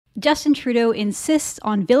Justin Trudeau insists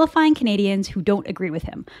on vilifying Canadians who don't agree with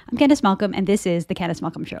him. I'm Candice Malcolm, and this is The Candice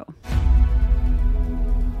Malcolm Show.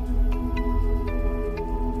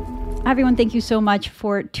 Hi, everyone. Thank you so much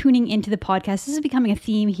for tuning into the podcast. This is becoming a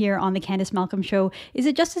theme here on the Candice Malcolm Show, is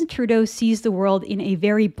that Justin Trudeau sees the world in a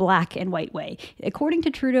very black and white way. According to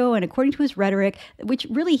Trudeau and according to his rhetoric, which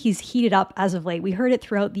really he's heated up as of late, we heard it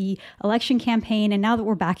throughout the election campaign, and now that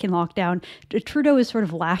we're back in lockdown, Trudeau is sort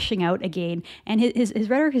of lashing out again, and his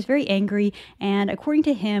rhetoric is very angry, and according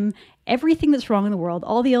to him, everything that's wrong in the world,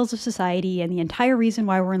 all the ills of society, and the entire reason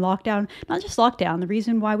why we're in lockdown, not just lockdown, the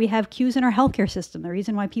reason why we have queues in our healthcare system, the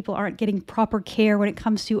reason why people aren't getting proper care when it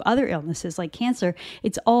comes to other illnesses like cancer,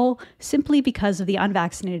 it's all simply because of the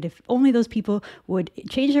unvaccinated. If only those people would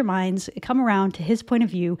change their minds, come around to his point of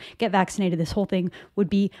view, get vaccinated, this whole thing would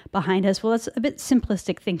be behind us. Well, that's a bit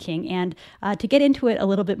simplistic thinking. And to get into it a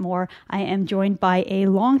little bit more, I am joined by a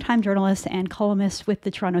longtime journalist and columnist with the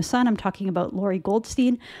Toronto Sun. I'm talking about Laurie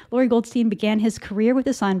Goldstein. Laurie Goldstein began his career with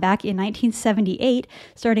The Sun back in 1978,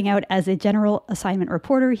 starting out as a general assignment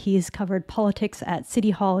reporter. He's covered politics at City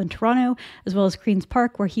Hall in Toronto, as well as Queen's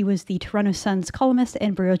Park, where he was the Toronto Sun's columnist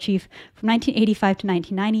and bureau chief from 1985 to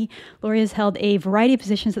 1990. Laurie has held a variety of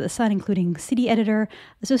positions at The Sun, including city editor,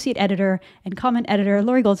 associate editor, and comment editor.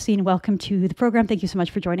 Laurie Goldstein, welcome to the program. Thank you so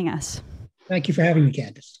much for joining us. Thank you for having me,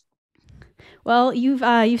 Candice. Well,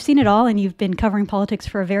 you've seen it all, and you've been covering politics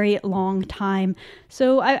for a very long time.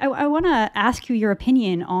 So I want to ask you your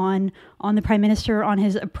opinion on the Prime Minister, on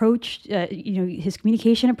his approach, his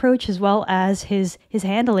communication approach, as well as his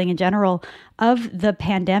handling in general of the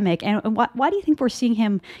pandemic. And why do you think we're seeing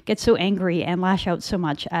him get so angry and lash out so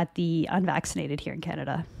much at the unvaccinated here in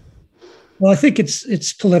Canada? Well, I think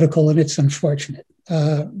it's political and it's unfortunate.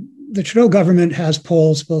 The Trudeau government has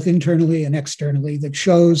polls both internally and externally that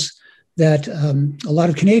shows that a lot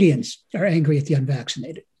of Canadians are angry at the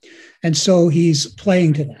unvaccinated. And so he's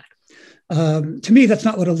playing to that. To me, that's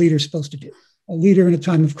not what a leader is supposed to do. A leader in a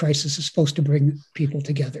time of crisis is supposed to bring people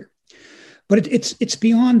together. But it's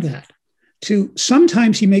beyond that.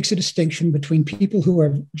 Sometimes he makes a distinction between people who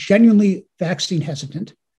are genuinely vaccine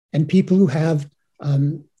hesitant and people who have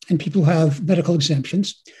medical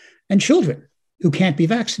exemptions and children who can't be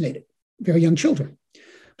vaccinated, very young children.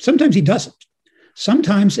 Sometimes he doesn't.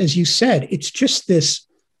 Sometimes, as you said, it's just this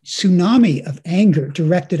tsunami of anger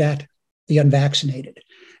directed at the unvaccinated.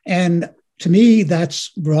 And to me,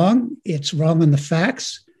 that's wrong. It's wrong on the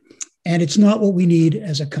facts, and it's not what we need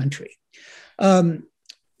as a country.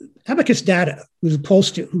 Abacus Data, who's a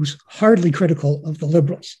pollster who's hardly critical of the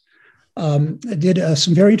Liberals, did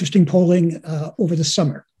some very interesting polling over the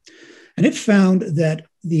summer. And it found that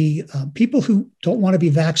the people who don't want to be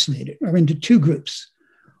vaccinated are into two groups.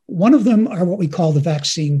 One of them are what we call the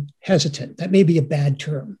vaccine hesitant. That may be a bad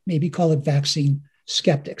term. Maybe call it vaccine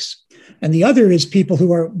skeptics. And the other is people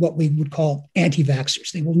who are what we would call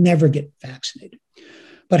anti-vaxxers. They will never get vaccinated.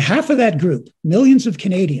 But half of that group, millions of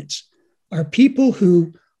Canadians, are people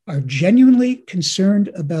who are genuinely concerned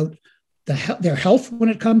about their health when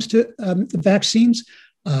it comes to the vaccines.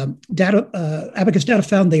 Abacus Data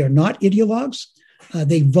found they are not ideologues.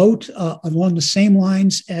 They vote along the same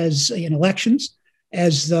lines as in elections.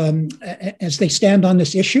 As they stand on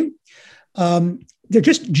this issue. They're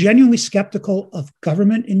just genuinely skeptical of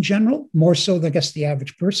government in general, more so than, I guess, the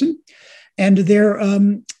average person. And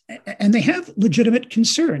they have legitimate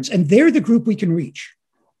concerns. And they're the group we can reach.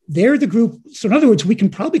 They're the group. So in other words, we can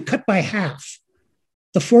probably cut by half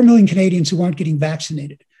the 4 million Canadians who aren't getting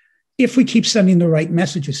vaccinated if we keep sending the right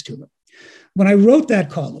messages to them. When I wrote that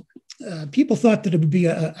column, people thought that it would be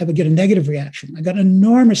I would get a negative reaction. I got an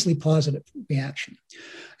enormously positive reaction.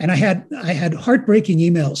 And I had heartbreaking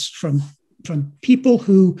emails from people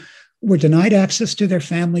who were denied access to their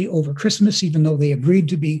family over Christmas, even though they agreed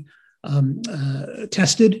to be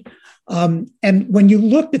tested. And when you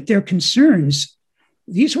looked at their concerns,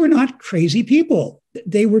 these were not crazy people.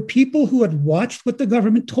 They were people who had watched what the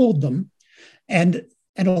government told them. And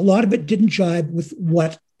a lot of it didn't jibe with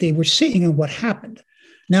what they were seeing and what happened.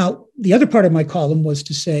 Now, the other part of my column was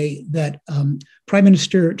to say that Prime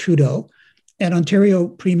Minister Trudeau and Ontario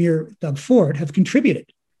Premier Doug Ford have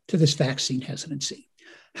contributed to this vaccine hesitancy.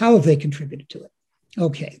 How have they contributed to it?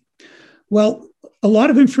 Okay. Well, a lot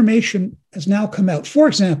of information has now come out. For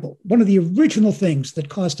example, one of the original things that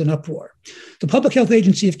caused an uproar, the Public Health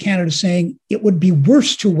Agency of Canada saying it would be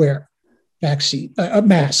worse to wear a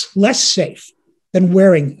mask, less safe than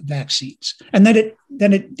wearing vaccines. And then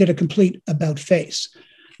it did a complete about face.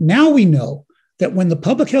 Now we know that when the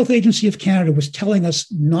Public Health Agency of Canada was telling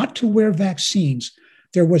us not to wear vaccines,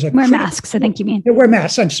 there was masks, I think you mean. Wear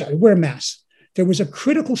masks. I'm sorry, wear masks. There was a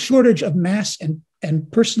critical shortage of masks and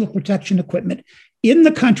and personal protection equipment in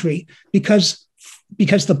the country because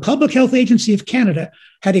the Public Health Agency of Canada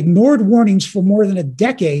had ignored warnings for more than a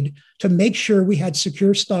decade to make sure we had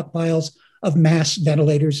secure stockpiles of masks,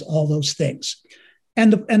 ventilators, all those things.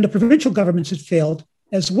 And the provincial governments had failed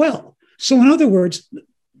as well. So in other words,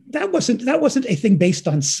 that wasn't a thing based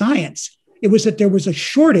on science. It was that there was a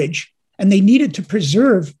shortage and they needed to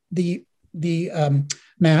preserve the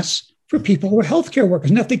masks for people who were healthcare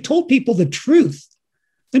workers. Now, if they told people the truth,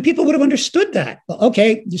 then people would have understood that. Well,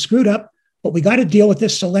 okay, you screwed up, but we got to deal with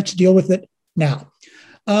this, so let's deal with it now.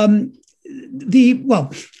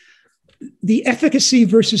 The efficacy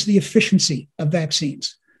versus the efficiency of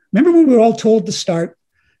vaccines. Remember when we were all told to start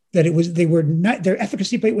that their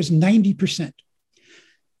efficacy rate was 90%.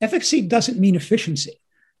 Efficacy doesn't mean efficiency.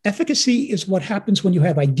 Efficacy is what happens when you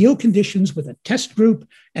have ideal conditions with a test group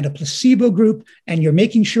and a placebo group, and you're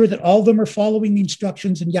making sure that all of them are following the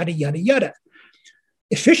instructions and yada, yada, yada.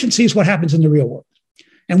 Efficiency is what happens in the real world.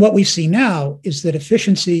 And what we see now is that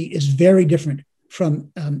efficiency is very different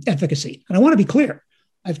from efficacy. And I want to be clear.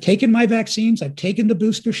 I've taken my vaccines. I've taken the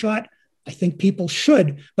booster shot. I think people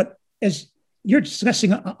should. But as you're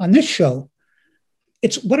discussing on this show,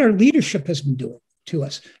 it's what our leadership has been doing to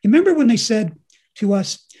us. Remember when they said to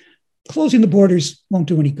us, closing the borders won't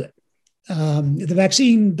do any good. The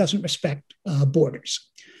vaccine doesn't respect borders.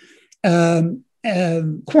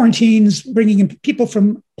 Quarantines, bringing in people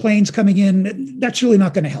from planes coming in, that's really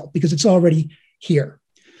not going to help because it's already here.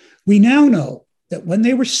 We now know that when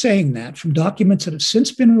they were saying that, from documents that have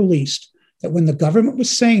since been released, that when the government was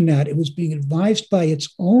saying that, it was being advised by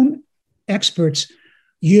its own experts,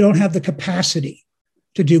 you don't have the capacity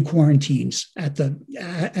to do quarantines at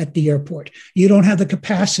the airport. You don't have the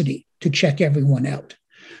capacity to check everyone out.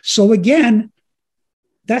 So again,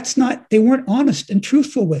 they weren't honest and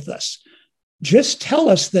truthful with us. Just tell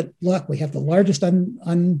us that, look, we have the largest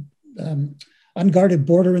unguarded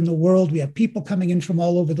border in the world. We have people coming in from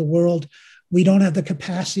all over the world. We don't have the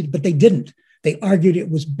capacity, but they didn't. They argued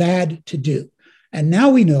it was bad to do. And now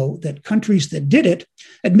we know that countries that did it,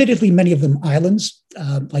 admittedly, many of them islands,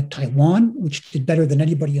 like Taiwan, which did better than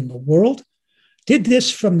anybody in the world, did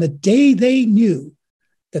this from the day they knew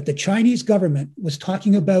that the Chinese government was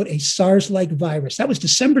talking about a SARS-like virus. That was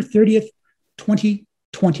December 30th,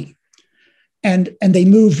 2020. And they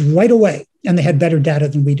moved right away, and they had better data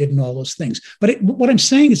than we did and all those things. But what I'm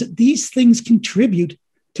saying is that these things contribute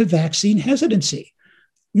to vaccine hesitancy.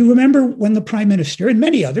 You remember when the Prime Minister and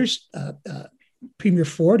many others, Premier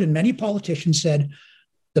Ford and many politicians said,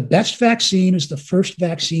 the best vaccine is the first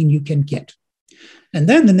vaccine you can get. And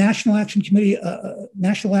then the National Action Committee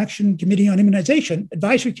on Immunization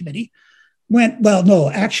Advisory Committee went, well, no,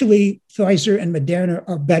 actually, Pfizer and Moderna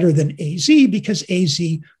are better than AZ because AZ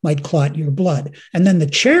might clot your blood. And then the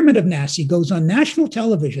chairman of NACI goes on national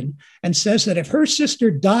television and says that if her sister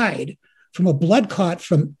died from a blood clot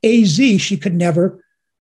from AZ, she could never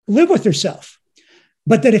live with herself.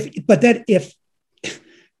 But if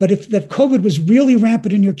COVID was really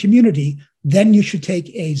rampant in your community, then you should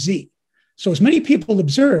take AZ. So as many people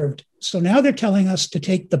observed, so now they're telling us to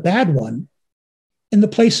take the bad one in the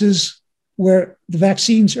places where the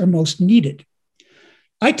vaccines are most needed.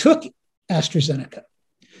 I took AstraZeneca,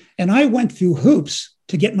 and I went through hoops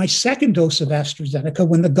to get my second dose of AstraZeneca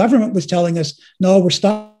when the government was telling us, no, we're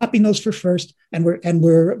stopping those for first, and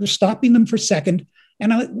we're stopping them for second.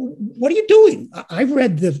 And what are you doing? I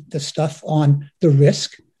read the stuff on the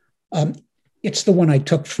risk. It's the one I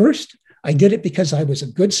took first. I did it because I was a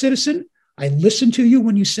good citizen. I listened to you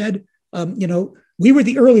when you said, we were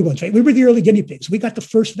the early ones, right? We were the early guinea pigs. We got the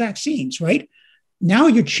first vaccines, right? Now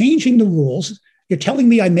you're changing the rules. You're telling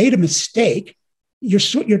me I made a mistake. You're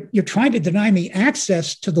trying to deny me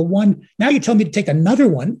access to the one. Now you tell me to take another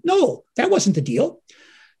one. No, that wasn't the deal.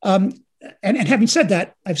 And having said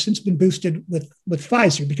that, I've since been boosted with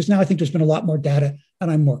Pfizer because now I think there's been a lot more data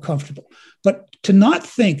and I'm more comfortable. But to not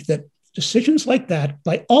think that decisions like that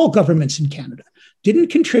by all governments in Canada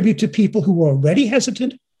didn't contribute to people who were already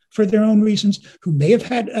hesitant for their own reasons, who may have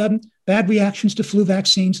had bad reactions to flu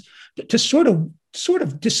vaccines, to sort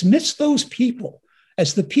of dismiss those people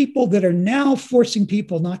as the people that are now forcing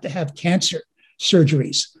people not to have cancer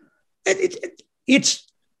surgeries.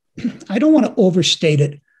 It's I don't want to overstate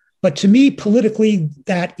it, but to me, politically,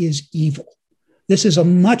 that is evil. This is a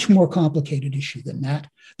much more complicated issue than that.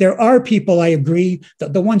 There are people, I agree,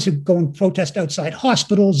 the ones who go and protest outside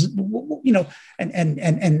hospitals,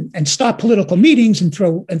 and stop political meetings and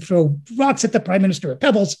throw rocks at the prime minister or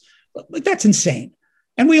pebbles. That's insane,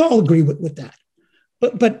 and we all agree with that.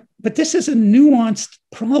 But this is a nuanced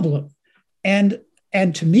problem, and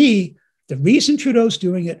to me, the reason Trudeau's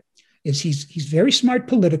doing it is he's very smart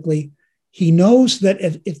politically. He knows that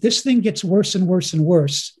if this thing gets worse and worse and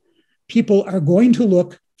worse, people are going to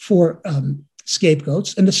look for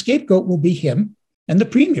scapegoats, and the scapegoat will be him and the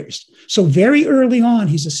premiers. So very early on,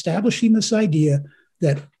 he's establishing this idea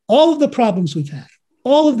that all of the problems we've had,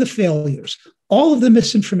 all of the failures, all of the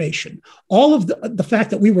misinformation, all of the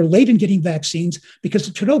fact that we were late in getting vaccines because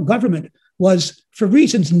the Trudeau government was, for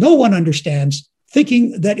reasons no one understands,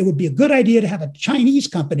 thinking that it would be a good idea to have a Chinese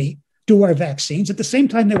company do our vaccines. At the same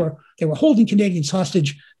time, they were holding Canadians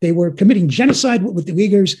hostage. They were committing genocide with the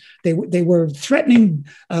Uyghurs. They were threatening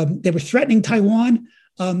Taiwan.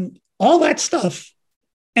 All that stuff,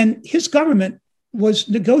 and his government was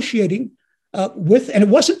negotiating with, and it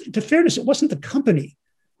wasn't, to fairness, it wasn't the company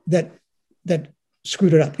that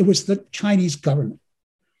screwed it up. It was the Chinese government,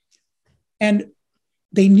 and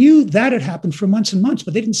they knew that had happened for months and months,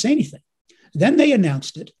 but they didn't say anything. Then they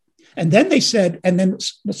announced it. And then they said,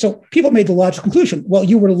 so people made the logical conclusion, well,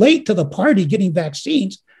 you were late to the party getting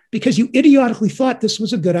vaccines because you idiotically thought this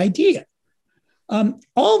was a good idea.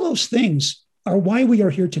 All those things are why we are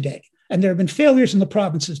here today. And there have been failures in the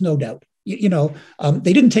provinces, no doubt.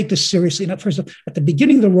 They didn't take this seriously enough. First, at the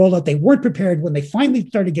beginning of the rollout, they weren't prepared. When they finally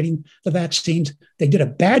started getting the vaccines, they did a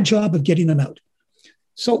bad job of getting them out.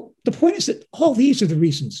 So the point is that all these are the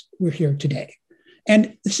reasons we're here today.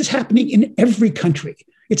 And this is happening in every country.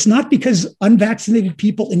 It's not because unvaccinated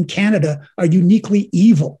people in Canada are uniquely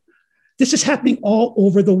evil. This is happening all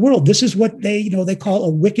over the world. This is what they call a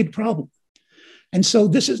wicked problem. And so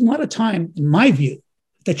this is not a time, in my view,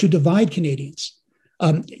 that you divide Canadians.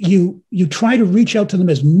 You try to reach out to them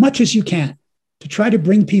as much as you can, to try to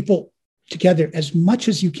bring people together as much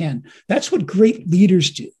as you can. That's what great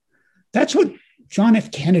leaders do. That's what John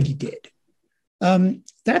F. Kennedy did.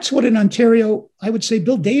 That's what in Ontario, I would say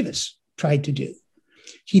Bill Davis tried to do.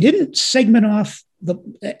 He didn't segment off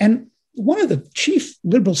and one of the chief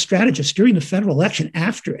Liberal strategists during the federal election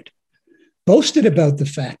after it boasted about the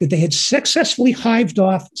fact that they had successfully hived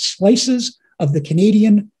off slices of the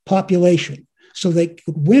Canadian population so they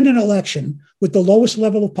could win an election with the lowest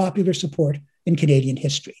level of popular support in Canadian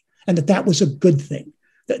history, and that was a good thing.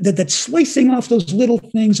 That slicing off those little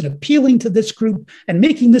things and appealing to this group and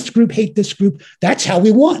making this group hate this group, that's how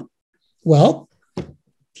we won. Well,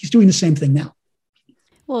 he's doing the same thing now.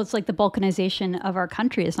 Well, it's like the balkanization of our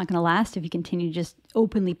country. It's not going to last if you continue to just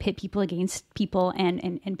openly pit people against people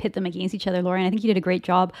and pit them against each other. Lauren, I think you did a great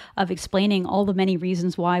job of explaining all the many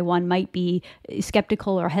reasons why one might be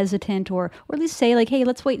skeptical or hesitant, or at least say like, hey,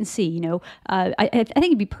 let's wait and see. I think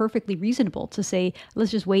it'd be perfectly reasonable to say,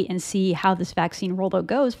 let's just wait and see how this vaccine rollout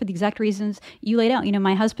goes for the exact reasons you laid out.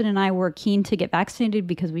 My husband and I were keen to get vaccinated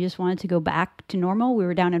because we just wanted to go back to normal. We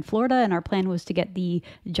were down in Florida and our plan was to get the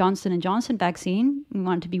Johnson & Johnson vaccine. We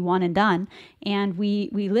wanted to be one and done. And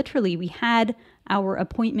we had our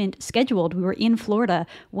appointment scheduled. We were in Florida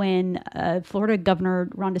when Florida Governor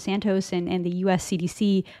Ron DeSantis and the U.S.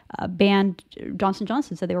 CDC banned Johnson &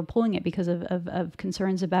 Johnson, said they were pulling it because of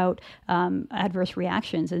concerns about adverse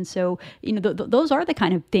reactions. And so, those are the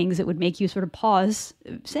kind of things that would make you sort of pause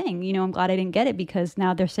saying, I'm glad I didn't get it because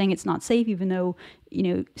now they're saying it's not safe, even though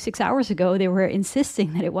 6 hours ago, they were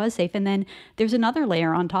insisting that it was safe. And then there's another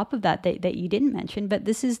layer on top of that you didn't mention, but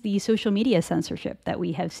this is the social media censorship that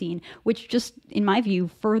we have seen, which just, in my view,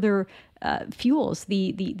 further fuels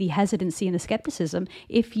the hesitancy and the skepticism.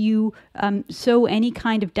 If you sow any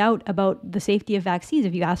kind of doubt about the safety of vaccines,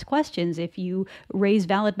 if you ask questions, if you raise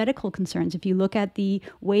valid medical concerns, if you look at the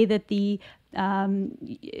way that the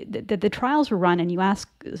trials were run and you ask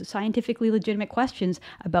scientifically legitimate questions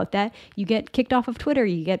about that, you get kicked off of Twitter,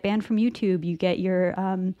 you get banned from YouTube, you get your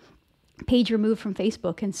page removed from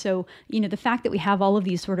Facebook. And so, the fact that we have all of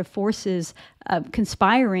these sort of forces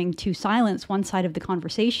conspiring to silence one side of the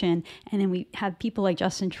conversation, and then we have people like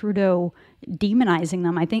Justin Trudeau demonizing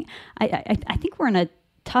them, I think we're in a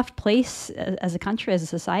tough place as a country, as a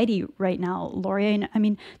society right now, Laurie. I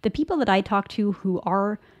mean, the people that I talk to who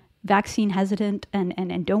are vaccine hesitant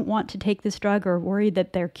and don't want to take this drug or worried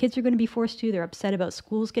that their kids are going to be forced to, they're upset about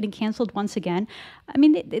schools getting canceled once again. I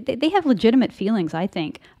mean, they have legitimate feelings, I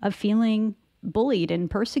think, of feeling bullied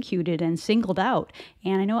and persecuted and singled out.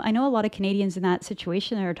 And I know a lot of Canadians in that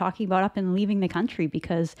situation are talking about up and leaving the country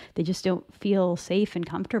because they just don't feel safe and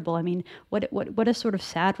comfortable. I mean, what a sort of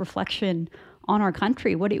sad reflection on our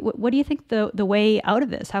country. What do you think the way out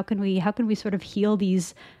of this? How can we sort of heal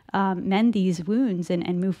these mend these wounds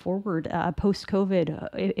and move forward post-COVID,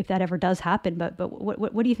 if that ever does happen? But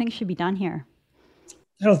what do you think should be done here?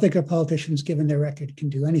 I don't think our politicians, given their record, can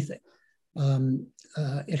do anything.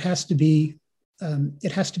 It has to be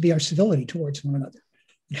our civility towards one another.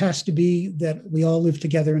 It has to be that we all live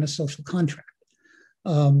together in a social contract.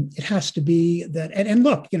 It has to be that, and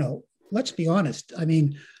look, let's be honest. I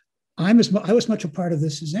mean, I was much a part of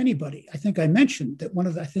this as anybody. I think I mentioned that one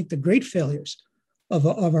of the great failures of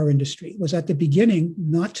our industry was at the beginning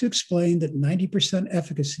not to explain that 90%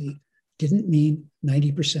 efficacy didn't mean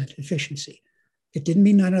 90% efficiency. It didn't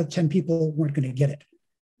mean 9 out of 10 people weren't going to get it.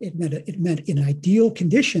 It meant in ideal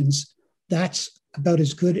conditions, that's about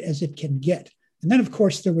as good as it can get. And then, of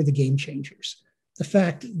course, there were the game changers. The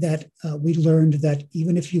fact that we learned that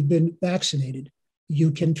even if you've been vaccinated,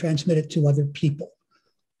 you can transmit it to other people.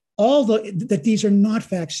 That these are not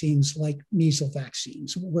vaccines like measles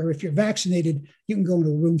vaccines, where if you're vaccinated, you can go into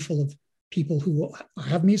a room full of people who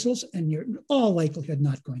have measles and you're in all likelihood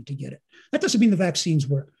not going to get it. That doesn't mean the vaccines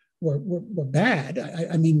were bad.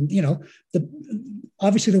 I mean,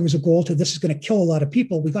 obviously there was a goal to this is going to kill a lot of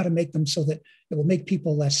people. We got to make them so that it will make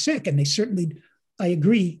people less sick. And they certainly, I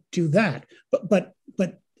agree, do that. But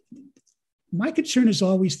my concern is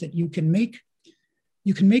always that you can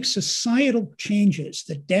make societal changes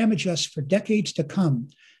that damage us for decades to come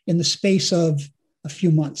in the space of a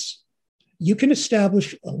few months. You can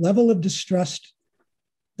establish a level of distrust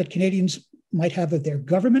that Canadians might have of their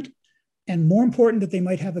government, and more important, that they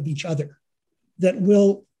might have of each other, that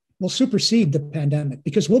will supersede the pandemic,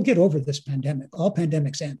 because we'll get over this pandemic. All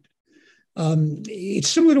pandemics end. It's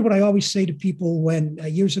similar to what I always say to people when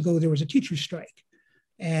years ago there was a teacher's strike,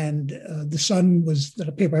 and the Sun that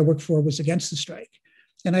a paper I worked for was against the strike.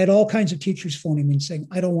 And I had all kinds of teachers phoning me and saying,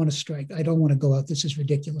 I don't want to strike. I don't want to go out. This is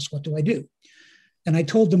ridiculous. What do I do? And I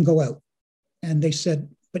told them, go out. And they said,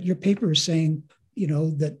 but your paper is saying,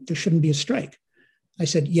 that there shouldn't be a strike. I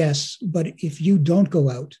said, yes, but if you don't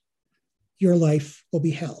go out, your life will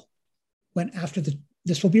be hell.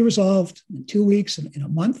 This will be resolved in 2 weeks, in a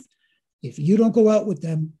month. If you don't go out with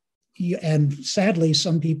them, and sadly,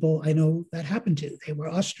 some people I know that happened to, they were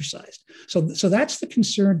ostracized. So that's the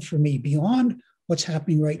concern for me, beyond what's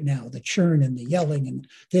happening right now, the churn and the yelling and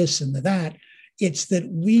this and that. It's that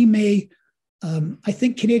we may, I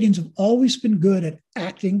think Canadians have always been good at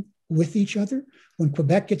acting with each other. When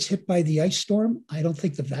Quebec gets hit by the ice storm, I don't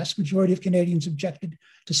think the vast majority of Canadians objected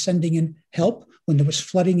to sending in help. When there was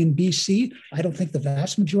flooding in BC, I don't think the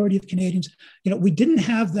vast majority of Canadians, we didn't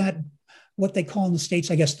have that, what they call in the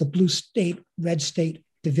States, I guess, the blue state, red state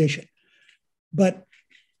division. But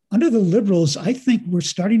under the Liberals, I think we're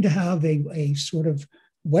starting to have a sort of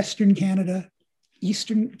Western Canada,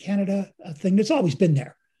 Eastern Canada thing that's always been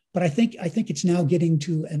there. But I think it's now getting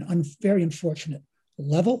to an very unfortunate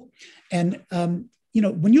level. And when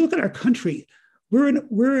you look at our country, we're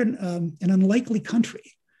in an unlikely country.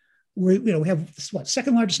 We have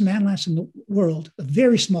second largest man mass in the world, a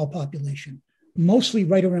very small population, mostly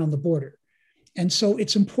right around the border. And so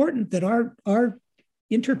it's important that our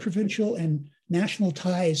interprovincial and national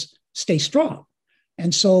ties stay strong.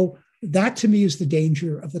 And so that, to me, is the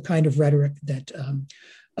danger of the kind of rhetoric that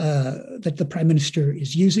the Prime Minister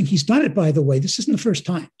is using. He's done it, by the way. This isn't the first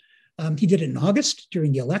time. He did it in August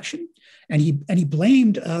during the election, and he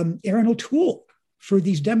blamed Aaron O'Toole for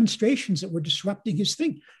these demonstrations that were disrupting his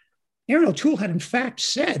thing. Aaron O'Toole had in fact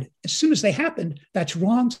said, as soon as they happened, that's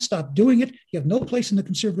wrong, stop doing it. You have no place in the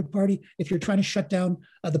Conservative Party if you're trying to shut down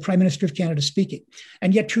the Prime Minister of Canada speaking.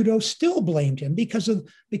 And yet Trudeau still blamed him because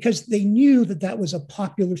they knew that was a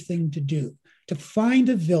popular thing to do, to find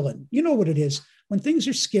a villain. You know what it is. When things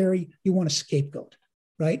are scary, you want a scapegoat,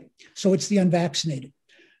 right? So it's the unvaccinated.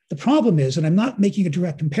 The problem is, and I'm not making a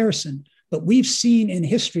direct comparison, but we've seen in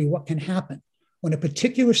history what can happen when a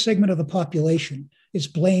particular segment of the population is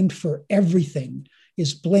blamed for everything,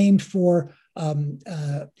 is blamed for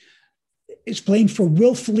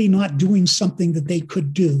willfully not doing something that they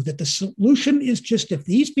could do, that the solution is just if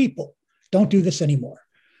these people don't do this anymore.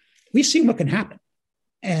 We've seen what can happen.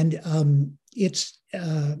 And it's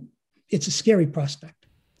a scary prospect.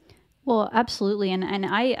 Well, absolutely. And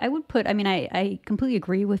I would put, I completely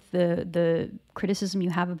agree with the criticism you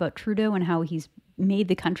have about Trudeau and how he's made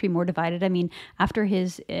the country more divided. I mean, after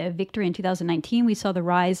his victory in 2019, we saw the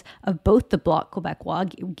rise of both the Bloc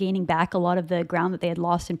Québécois gaining back a lot of the ground that they had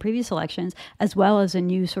lost in previous elections, as well as a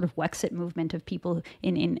new sort of Wexit movement of people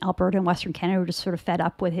in Alberta and Western Canada who are just sort of fed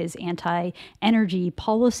up with his anti-energy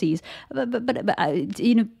policies. But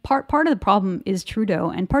part of the problem is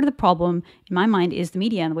Trudeau, and part of the problem, in my mind, is the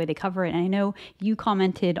media and the way they cover it. And I know you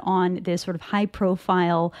commented on this sort of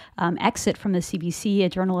high-profile exit from the CBC, a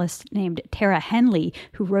journalist named Tara Henley, Hanley,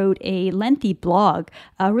 who wrote a lengthy blog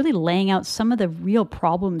really laying out some of the real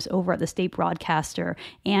problems over at the state broadcaster.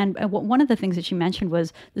 And one of the things that she mentioned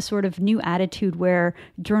was the sort of new attitude where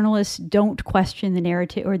journalists don't question the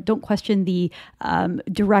narrative or don't question the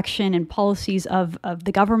direction and policies of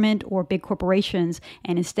the government or big corporations,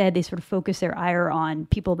 and instead they sort of focus their ire on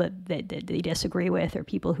people that they disagree with or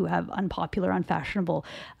people who have unpopular, unfashionable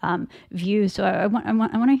views. So I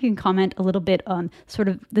wonder if you can comment a little bit on sort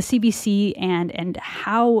of the CBC and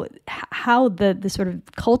how the sort of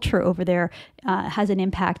culture over there has an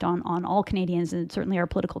impact on all Canadians and certainly our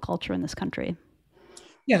political culture in this country.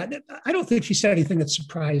 Yeah, I don't think she said anything that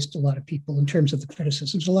surprised a lot of people in terms of the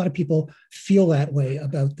criticisms. A lot of people feel that way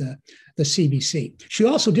about the CBC. She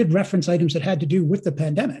also did reference items that had to do with the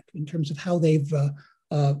pandemic in terms of how they've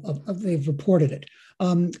reported it.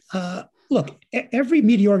 Look, every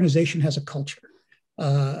media organization has a culture.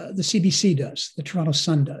 The CBC does, the Toronto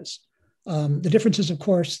Sun does. The difference is, of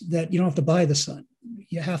course, that you don't have to buy the Sun.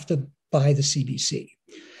 You have to buy the CBC.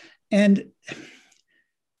 And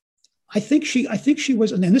I think she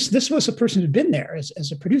was, and this was a person who'd been there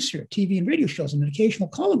as a producer of TV and radio shows and an occasional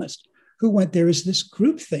columnist who went, there is this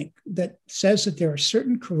groupthink that says that there are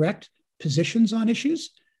certain correct positions on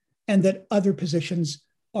issues and that other positions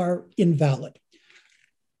are invalid.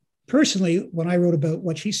 Personally, when I wrote about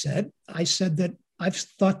what she said, I said that I've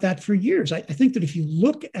thought that for years. I think that if you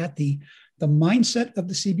look at the mindset of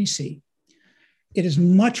the CBC, it is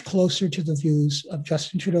much closer to the views of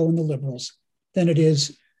Justin Trudeau and the Liberals than it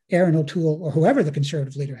is Erin O'Toole or whoever the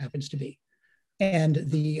Conservative leader happens to be, and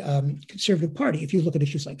the Conservative Party. If you look at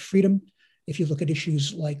issues like freedom, if you look at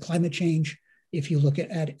issues like climate change, if you look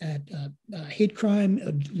at hate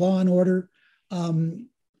crime, law and order, and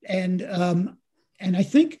I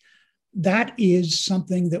think that is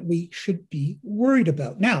something that we should be worried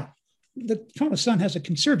about. Now, the Toronto Sun has a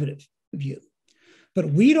conservative view, but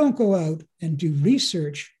we don't go out and do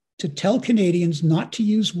research to tell Canadians not to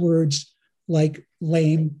use words like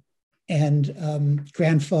lame and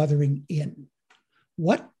grandfathering in.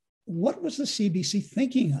 What was the CBC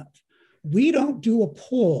thinking of? We don't do a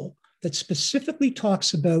poll that specifically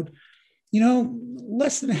talks about,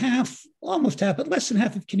 less than half, almost half, but less than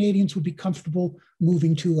half of Canadians would be comfortable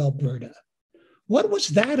moving to Alberta. What was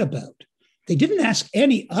that about? They didn't ask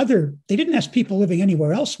people living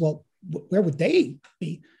anywhere else, well, where would they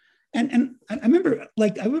be? And I remember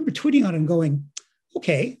tweeting on it and going,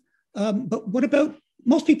 okay, but what about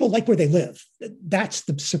most people like where they live? That's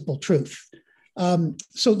the simple truth.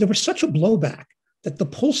 So there was such a blowback that the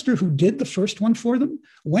pollster who did the first one for them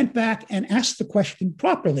went back and asked the question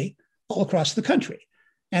properly all across the country.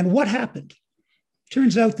 And what happened?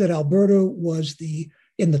 Turns out that Alberta was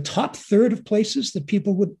in the top third of places that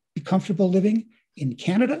people would be comfortable living in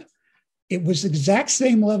Canada. It was the exact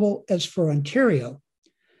same level as for Ontario,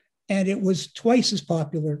 and it was twice as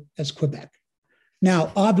popular as Quebec.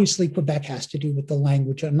 Now, obviously, Quebec has to do with the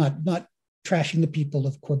language. I'm not trashing the people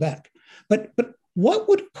of Quebec. But what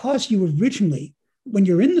would cause you originally, when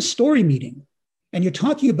you're in the story meeting and you're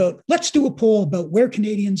talking about, let's do a poll about where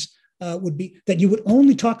Canadians would be, that you would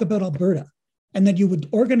only talk about Alberta, and then you would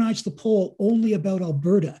organize the poll only about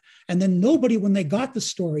Alberta. And then nobody, when they got the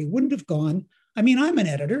story, wouldn't have gone, I mean, I'm an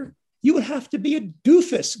editor. You would have to be a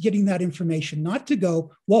doofus getting that information, not to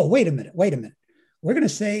go, whoa, wait a minute. We're going to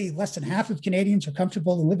say less than half of Canadians are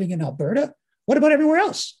comfortable in living in Alberta. What about everywhere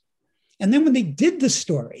else? And then when they did the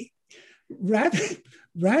story, rather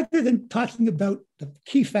than talking about the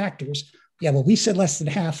key factors, we said less than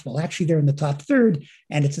half. Well, actually, they're in the top third,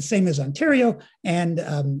 and it's the same as Ontario, and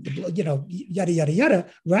yada yada yada.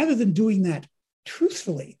 Rather than doing that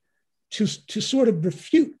truthfully, to sort of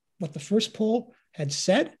refute what the first poll had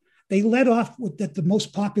said, they led off with that the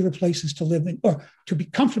most popular places to live in or to be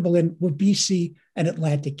comfortable in were BC and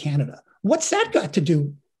Atlantic Canada. What's that got to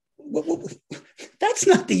do? That's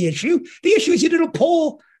not the issue. The issue is you did a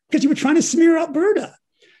poll because you were trying to smear Alberta.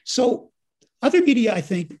 So other media, I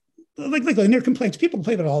think, like in their complaints, people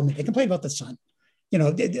complain about all media. They complain about the Sun,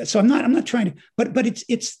 So I'm not trying to, but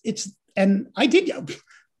it's, and I did,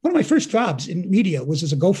 one of my first jobs in media was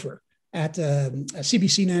as a gopher at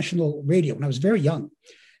CBC National Radio when I was very young.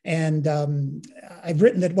 And I've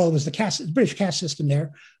written that, it was the British caste system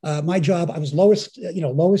there. My job, I was lowest,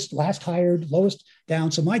 last hired, lowest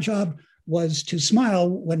down. So my job was to smile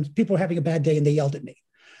when people were having a bad day and they yelled at me.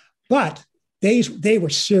 But they were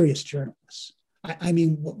serious journalists. I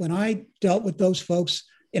mean, when I dealt with those folks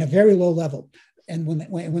in a very low level, and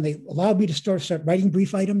when they allowed me to start writing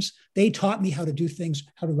brief items, they taught me how to do things,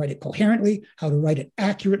 how to write it coherently, how to write it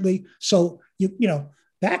accurately. So,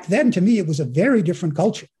 back then, to me, it was a very different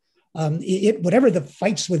culture. Whatever the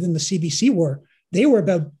fights within the CBC were, They were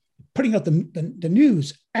about putting out the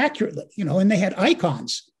news accurately, and they had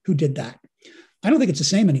icons who did that. I don't think it's the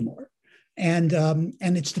same anymore. And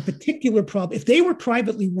it's the particular problem. If they were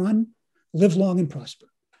privately run, live long and prosper.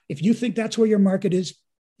 If you think that's where your market is,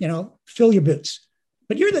 fill your boots.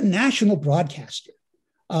 But you're the national broadcaster.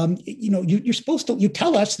 You're supposed to, you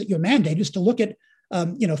tell us that your mandate is to look at,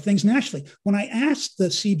 things nationally. When I asked the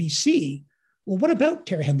CBC, well, what about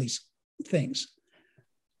Tara Henley's things?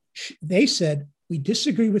 They said, we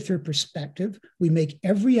disagree with her perspective. We make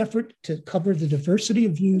every effort to cover the diversity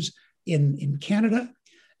of views in Canada.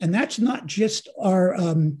 And that's not just our,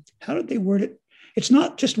 how did they word it? It's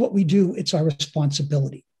not just what we do, it's our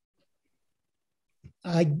responsibility.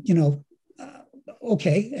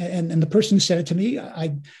 Okay. And the person who said it to me,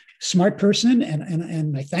 smart person,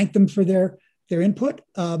 and I thank them for their input.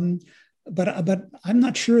 But I'm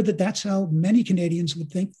not sure that that's how many Canadians would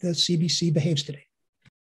think the CBC behaves today.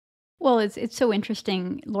 Well, it's so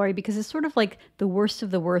interesting, Laurie, because it's sort of like the worst of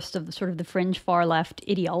the sort of the fringe far left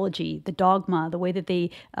ideology, the dogma, the way that they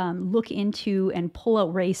look into and pull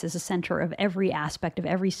out race as a center of every aspect of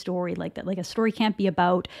every story. Like that, like a story can't be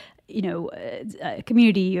about a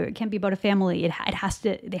community, or it can't be about a family. It has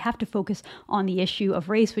to. They have to focus on the issue of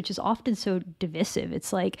race, which is often so divisive.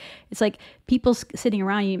 It's like people sitting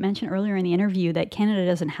around. You mentioned earlier in the interview that Canada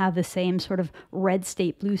doesn't have the same sort of red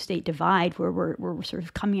state, blue state divide where we're sort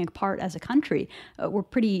of coming apart as a country. We're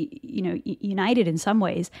pretty united in some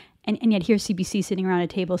ways. And yet here's CBC sitting around a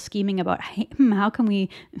table scheming about, how can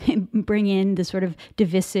we bring in the sort of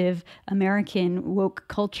divisive American woke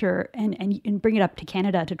culture and bring it up to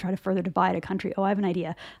Canada to try to further divide a country. Oh, I have an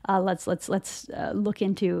idea. Let's look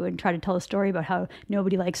into and try to tell a story about how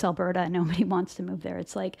nobody likes Alberta and nobody wants to move there.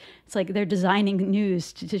 It's like they're designing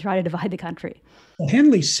news to try to divide the country. Well,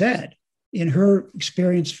 Henley said in her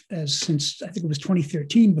experience since I think it was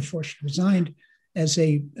 2013 before she resigned, as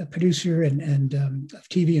a producer and of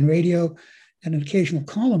TV and radio and an occasional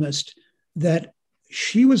columnist, that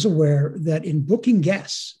she was aware that in booking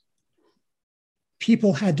guests,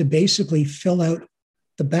 people had to basically fill out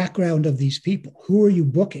the background of these people. Who are you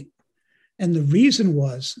booking? And the reason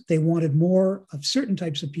was they wanted more of certain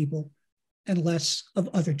types of people and less of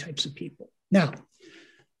other types of people. Now,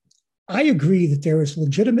 I agree that there is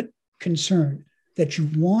legitimate concern that you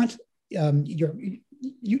want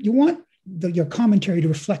your commentary to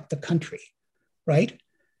reflect the country, right?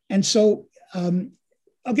 And so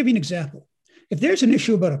I'll give you an example. If there's an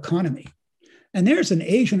issue about economy, and there's an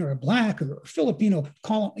Asian or a Black or a Filipino,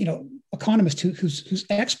 economist who's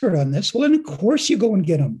expert on this, well, then of course you go and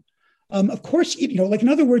get them. Of course, like in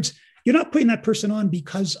other words, you're not putting that person on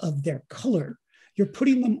because of their color. You're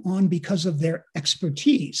putting them on because of their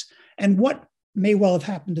expertise. And what may well have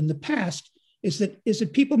happened in the past is that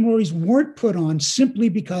people Maurice weren't put on simply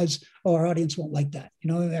because, our audience won't like that.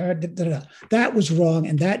 That was wrong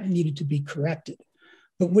and that needed to be corrected.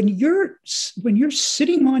 But when you're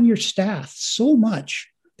sitting on your staff so much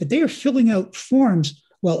that they are filling out forms,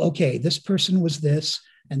 well, okay, this person was this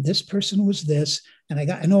and this person was this, and I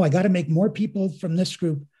got to make more people from this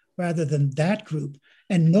group rather than that group.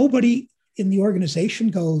 And nobody in the organization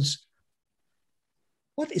goes,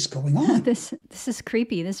 what is going on? This is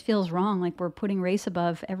creepy. This feels wrong. Like we're putting race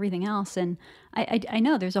above everything else. And I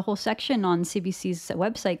know there's a whole section on CBC's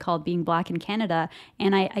website called Being Black in Canada.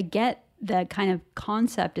 And I get the kind of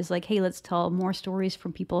concept is like, hey, let's tell more stories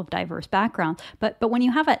from people of diverse backgrounds. But when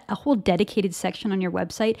you have a whole dedicated section on your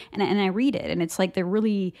website, and I read it, and it's like they're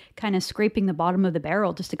really kind of scraping the bottom of the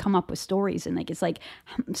barrel just to come up with stories. And like it's like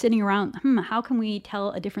sitting around, how can we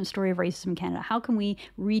tell a different story of racism in Canada? How can we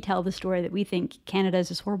retell the story that we think Canada is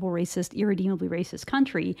this horrible, racist, irredeemably racist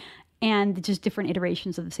country? And just different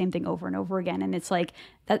iterations of the same thing over and over again. And it's like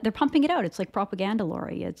that they're pumping it out. It's like propaganda,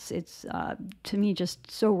 Laurie. It's to me just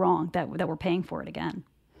so wrong that we're paying for it again.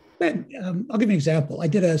 I'll give you an example. I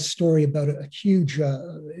did a story about a huge,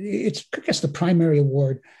 it's I guess the primary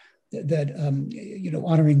award that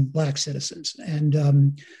honoring Black citizens.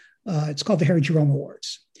 And it's called the Harry Jerome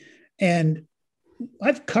Awards. And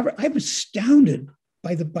I'm astounded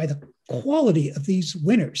by the quality of these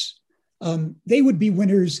winners. They would be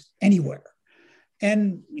winners anywhere.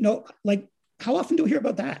 And, like, how often do we hear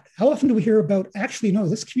about that? How often do we hear about, actually, no,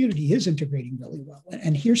 this community is integrating really well.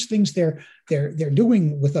 And here's things they're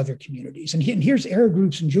doing with other communities. And here's Arab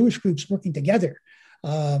groups and Jewish groups working together,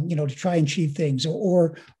 to try and achieve things,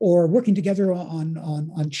 or working together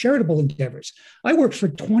on charitable endeavors. I worked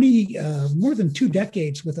for more than 2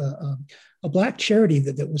 decades with a Black charity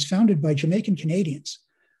that was founded by Jamaican Canadians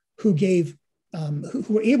who gave who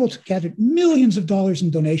were able to gather millions of dollars in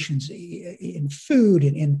donations in food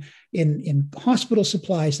and in hospital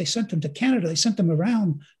supplies. They sent them to Canada. They sent them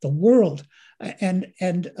around the world, and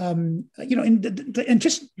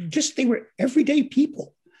just they were everyday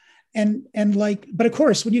people. But of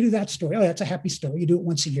course, when you do that story, oh, that's a happy story. You do it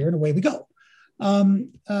once a year, and away we go. Are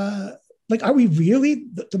we really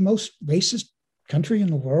the most racist country in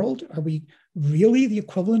the world? Are we really the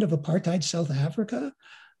equivalent of apartheid South Africa?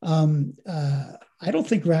 I don't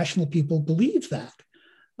think rational people believe that.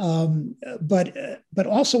 But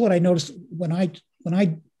also what I noticed when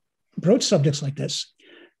I broach subjects like this,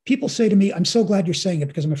 people say to me, "I'm so glad you're saying it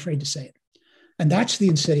because I'm afraid to say it." And that's the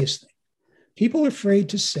insidious thing. People are afraid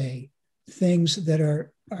to say things that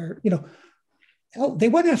are they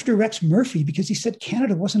went after Rex Murphy because he said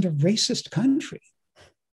Canada wasn't a racist country.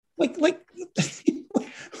 Like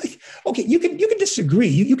okay, you can disagree.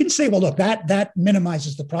 You can say, well, look, that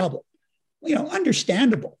minimizes the problem.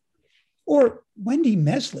 Understandable. Or Wendy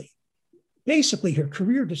Mesley, basically her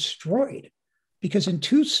career destroyed because in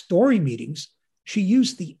 2 story meetings, she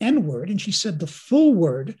used the N-word and she said the full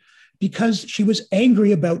word because she was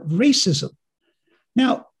angry about racism.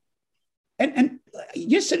 Now, and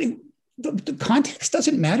you said the context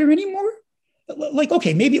doesn't matter anymore.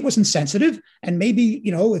 Okay, maybe it was insensitive, and maybe,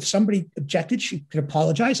 if somebody objected, she could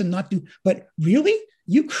apologize and not do, but really,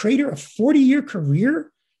 you create her a 40-year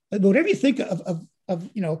career? Whatever you think of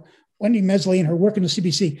Wendy Mesley and her work in the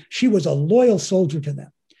CBC, she was a loyal soldier to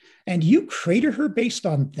them. And you crater her based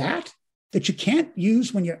on that you can't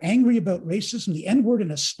use when you're angry about racism, the N-word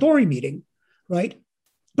in a story meeting, right?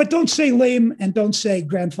 But don't say lame and don't say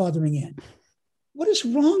grandfathering in. What is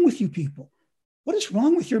wrong with you people? What is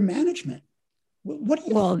wrong with your management?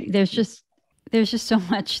 Well, there's just so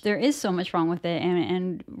much. There is so much wrong with it,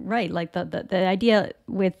 and right, like the idea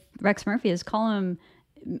with Rex Murphy is call him.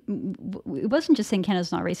 It wasn't just saying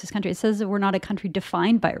Canada's not a racist country. It says that we're not a country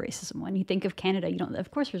defined by racism. When you think of Canada, of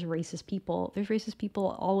course, there's racist people. There's racist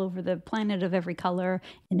people all over the planet of every color.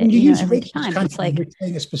 And when you use every racist time, country, it's like you're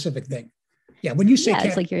saying a specific thing. Yeah, when you say Canada,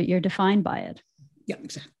 it's like you're defined by it. Yeah,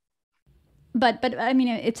 exactly. But I mean,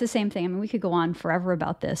 it's the same thing. I mean, we could go on forever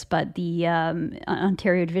about this, but the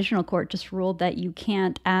Ontario Divisional Court just ruled that you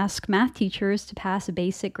can't ask math teachers to pass a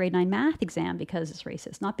basic grade 9 math exam because it's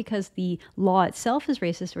racist. Not because the law itself is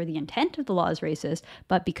racist or the intent of the law is racist,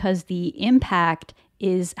 but because the impact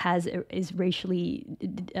is racially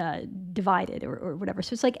divided or whatever.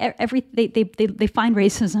 So it's like they find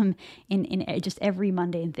racism in just every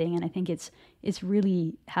mundane thing, and I think it's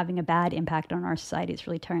really having a bad impact on our society. It's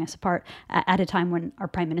really tearing us apart at a time when our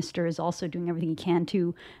prime minister is also doing everything he can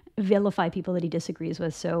to vilify people that he disagrees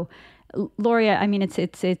with. So, Laurie, I mean,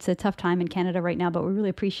 it's a tough time in Canada right now, but we really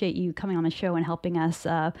appreciate you coming on the show and helping us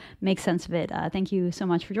make sense of it. Thank you so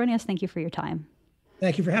much for joining us. Thank you for your time.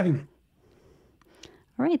 Thank you for having me.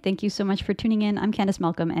 All right. Thank you so much for tuning in. I'm Candice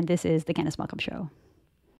Malcolm, and this is The Candice Malcolm Show.